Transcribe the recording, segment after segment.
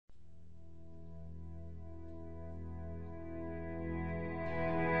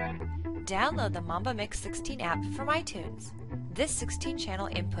Download the MambaMix 16 app from iTunes. This 16-channel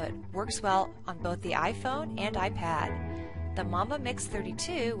input works well on both the iPhone and iPad. The MambaMix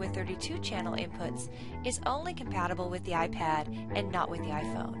 32 with 32-channel inputs is only compatible with the iPad and not with the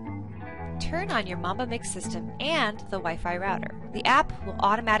iPhone. Turn on your MambaMix system and the Wi-Fi router. The app will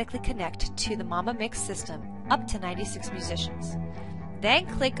automatically connect to the MambaMix system up to 96 musicians. Then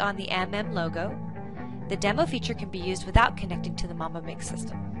click on the logo. The demo feature can be used without connecting to the MambaMix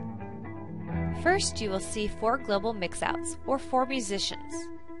system. First, you will see 4 global mixouts, or 4 musicians.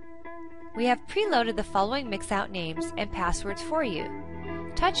 We have preloaded the following mixout names and passwords for you.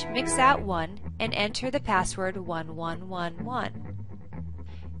 Touch Mixout 1 and enter the password 1111.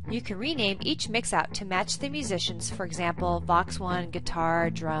 You can rename each mixout to match the musicians, for example, Vox 1, guitar,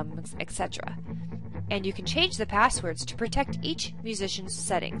 drums, etc. And you can change the passwords to protect each musician's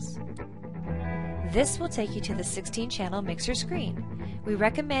settings. This will take you to the 16-channel mixer screen. We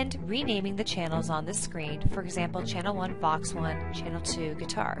recommend renaming the channels on this screen, for example, Channel 1, Vox 1, Channel 2,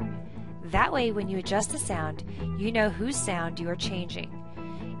 guitar. That way, when you adjust the sound, you know whose sound you are changing.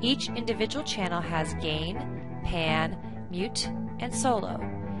 Each individual channel has gain, pan, mute, and solo.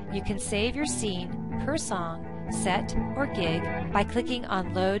 You can save your scene per song, set, or gig by clicking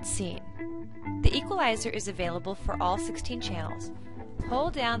on Load Scene. The equalizer is available for all 16 channels.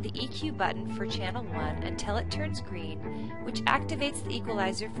 Hold down the EQ button for channel 1 until it turns green, which activates the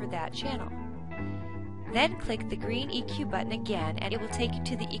equalizer for that channel. Then click the green EQ button again and it will take you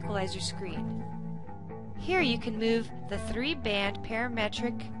to the equalizer screen. Here you can move the 3-band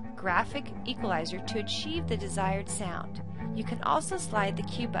parametric graphic equalizer to achieve the desired sound. You can also slide the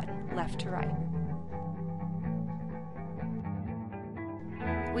Q button left to right.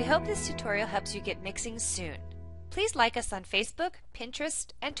 We hope this tutorial helps you get mixing soon. Please like us on Facebook,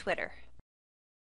 Pinterest, and Twitter.